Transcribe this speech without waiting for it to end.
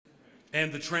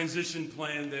and the transition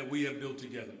plan that we have built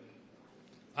together.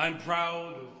 I'm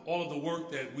proud of all of the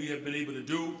work that we have been able to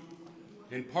do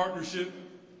in partnership,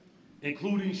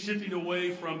 including shifting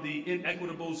away from the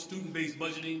inequitable student-based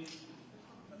budgeting,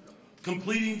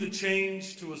 completing the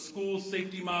change to a school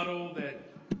safety model that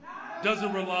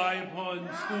doesn't rely upon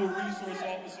school resource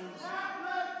officers,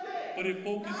 but it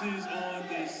focuses on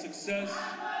the success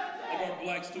of our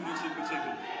Black students in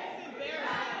particular.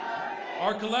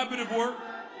 Our collaborative work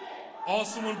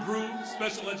also improves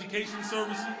special education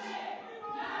services,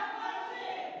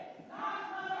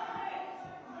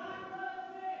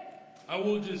 I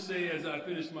will just say, as I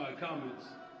finish my comments,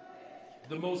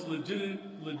 the most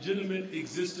legitimate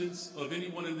existence of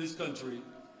anyone in this country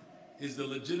is the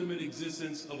legitimate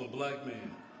existence of a Black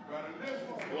man.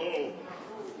 Whoa.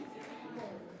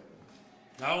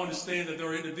 Now, I understand that there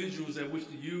are individuals that wish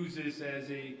to use this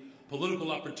as a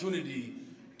political opportunity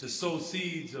to sow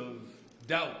seeds of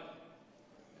doubt.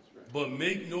 But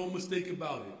make no mistake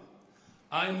about it,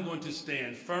 I am going to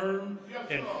stand firm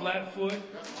and flat-foot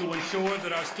to ensure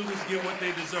that our students get what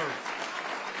they deserve.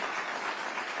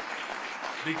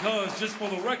 Because, just for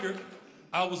the record,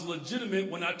 I was legitimate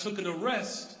when I took an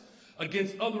arrest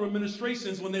against other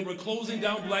administrations when they were closing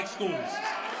down Black schools.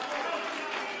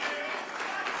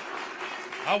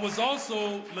 I was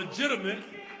also legitimate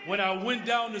when I went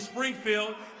down to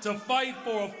Springfield to fight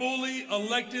for a fully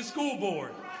elected school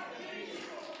board.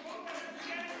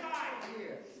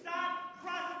 Stop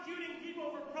prosecuting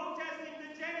people for protesting the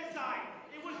genocide.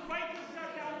 It was right to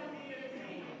shut down the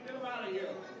DNC. Get them out of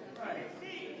here. Right. The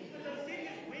city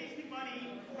is wasting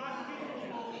money prosecuting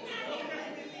people for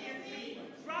protesting the DNC.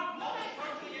 Drop laws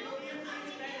charging against DNC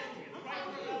defendants. It's right to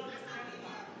rebel against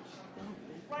genocide.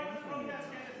 It's right to protest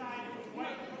genocide. It's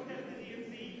right to protest the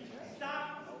DNC. Stop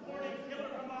supporting Killer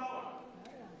Kamala.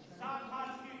 Stop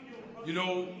prosecuting you. You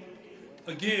know,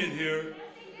 again here,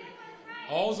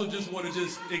 I also just want to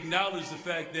just acknowledge the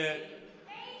fact that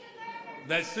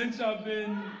since I've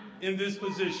been in this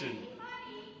position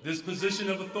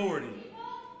of authority,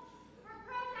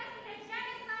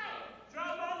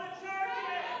 Drop all the charges!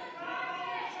 Drop all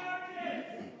the charges!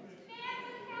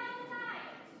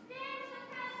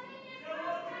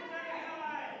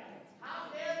 How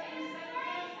dare you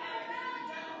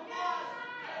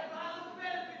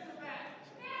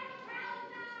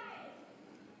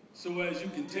so as you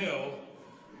can tell,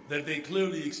 that they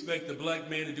clearly expect a Black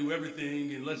man to do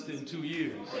everything in less than 2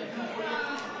 years.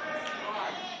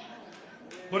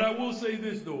 But I will say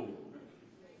this though,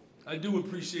 I do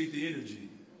appreciate the energy,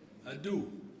 I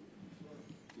do.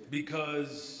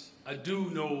 Because I do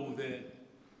know that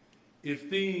if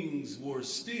things were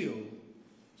still,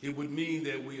 it would mean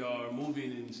that we are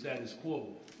moving in status quo.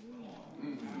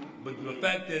 But the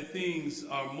fact that things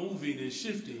are moving and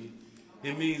shifting,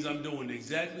 it means I'm doing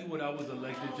exactly what I was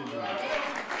elected to do.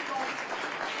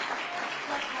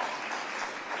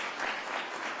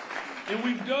 And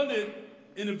we've done it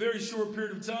in a very short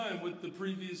period of time with the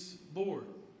previous board,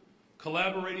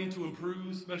 collaborating to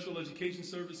improve special education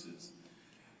services,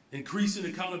 increasing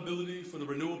accountability for the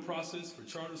renewal process for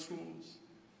charter schools,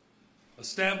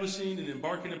 establishing and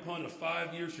embarking upon a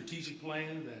 5-year strategic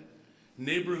plan that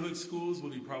neighborhood schools will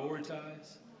be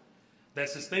prioritized, that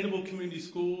sustainable community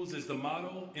schools is the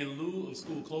model in lieu of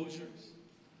school closures.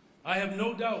 I have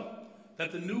no doubt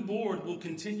that the new board will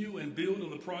continue and build on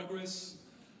the progress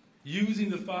using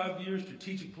the 5-year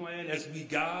strategic plan as we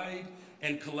guide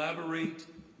and collaborate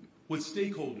with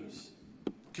stakeholders,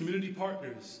 community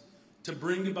partners, to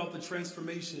bring about the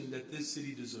transformation that this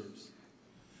city deserves.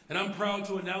 And I'm proud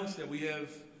to announce that we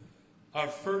have our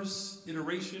first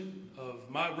iteration of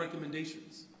my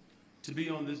recommendations to be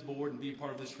on this board and be a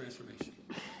part of this transformation.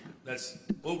 That's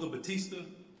Olga Batista,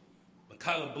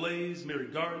 Michaela Blaze, Mary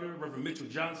Gardner, Reverend Mitchell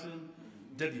Johnson,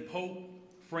 Debbie Pope,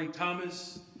 Frank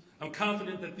Thomas. I'm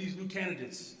confident that these new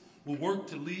candidates will work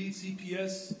to lead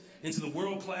CPS into the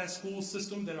world-class school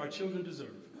system that our children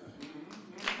deserve.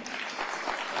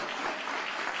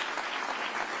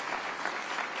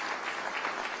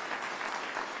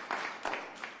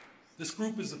 This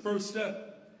group is the first step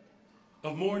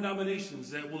of more nominations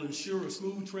that will ensure a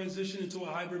smooth transition into a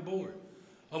hybrid board,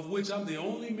 of which I'm the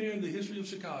only mayor in the history of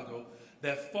Chicago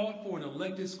that fought for an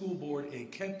elected school board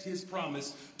and kept his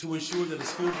promise to ensure that a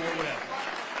school board would happen.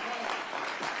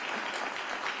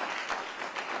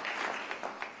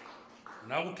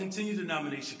 And I will continue to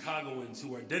nominate Chicagoans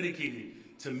who are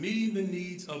dedicated to meeting the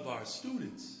needs of our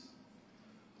students,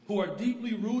 who are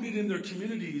deeply rooted in their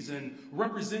communities and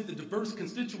represent the diverse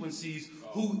constituencies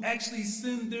who actually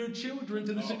send their children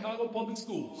to the Chicago public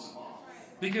schools.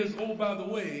 Because, oh, by the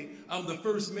way, I'm the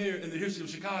first mayor in the history of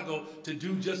Chicago to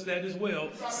do just that as well,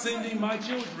 sending my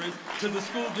children to the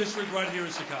school district right here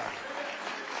in Chicago.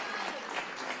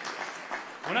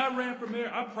 When I ran for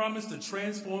mayor, I promised to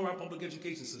transform our public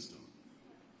education system.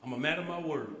 I'm a man of my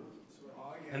word.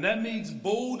 And that means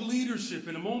bold leadership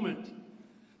in a moment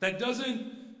that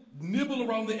doesn't nibble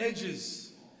around the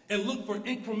edges and look for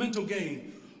incremental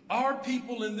gain. Our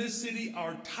people in this city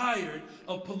are tired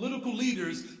of political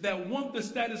leaders that want the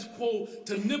status quo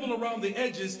to nibble around the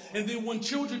edges, and then when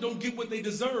children don't get what they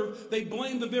deserve, they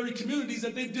blame the very communities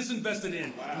that they've disinvested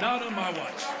in. Not on my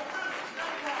watch.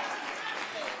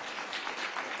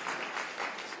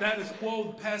 Status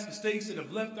quo, past mistakes that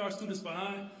have left our students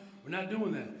behind, we're not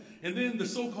doing that. And then the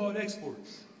so-called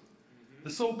exports, the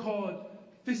so-called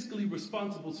fiscally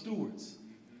responsible stewards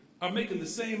are making the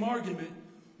same argument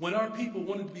when our people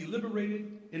wanted to be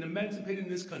liberated and emancipated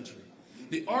in this country.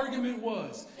 The argument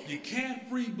was, you can't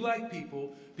free black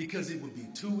people because it would be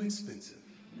too expensive.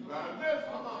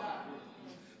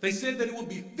 They said that it would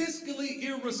be fiscally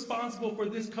irresponsible for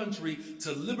this country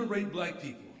to liberate black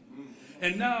people.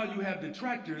 And now you have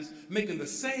detractors making the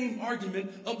same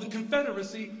argument of the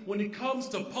Confederacy when it comes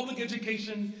to public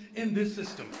education in this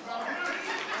system.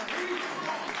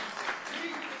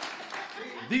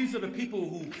 These are the people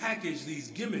who package these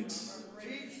gimmicks,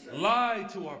 lied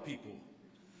to our people,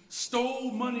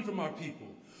 stole money from our people,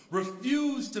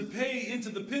 refused to pay into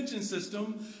the pension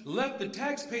system, left the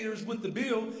taxpayers with the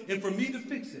bill, and for me to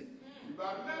fix it.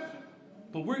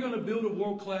 But we're going to build a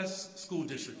world-class school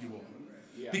district, you all.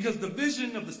 Because the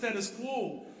vision of the status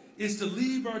quo is to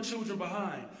leave our children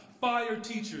behind. Fire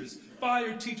teachers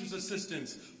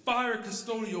assistants, fire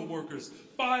custodial workers,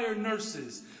 fire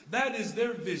nurses. That is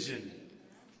their vision.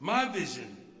 My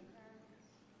vision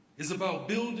is about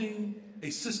building a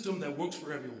system that works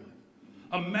for everyone.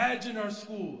 Imagine our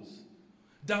schools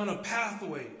down a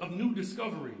pathway of new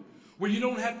discovery where you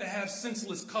don't have to have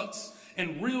senseless cuts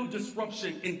and real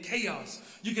disruption and chaos.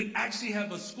 You can actually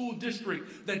have a school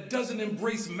district that doesn't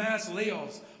embrace mass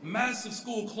layoffs, massive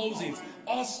school closings,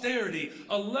 austerity.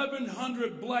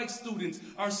 1,100 black students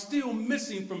are still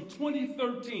missing from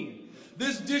 2013.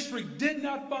 This district did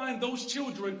not find those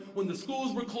children when the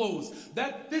schools were closed.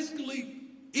 That fiscally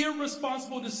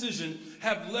irresponsible decision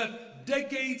have left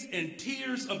decades and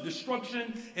tears of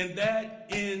destruction, and that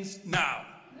ends now.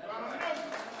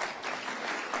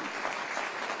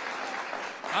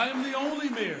 I am the only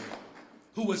mayor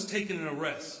who has taken an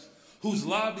arrest, who's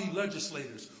lobbied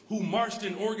legislators, who marched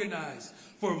and organized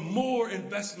for more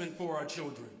investment for our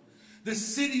children. The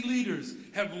city leaders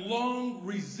have long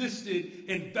resisted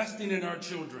investing in our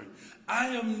children. I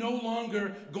am no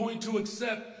longer going to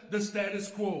accept the status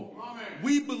quo.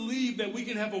 We believe that we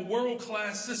can have a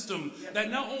world-class system that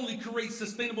not only creates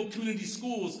sustainable community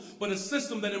schools, but a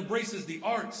system that embraces the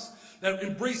arts, that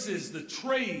embraces the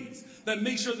trades, that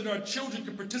makes sure that our children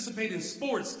can participate in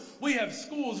sports. We have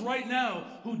schools right now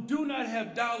who do not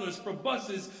have dollars for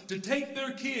buses to take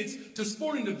their kids to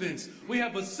sporting events. We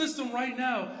have a system right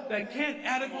now that can't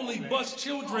adequately bus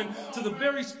children to the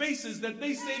very spaces that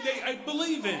they say they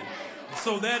believe in.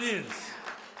 So that is,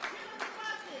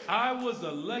 I was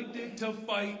elected to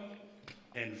fight,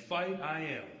 and fight I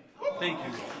am. Thank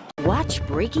you. Watch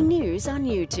breaking news on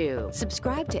YouTube.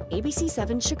 Subscribe to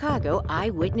ABC7 Chicago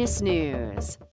Eyewitness News.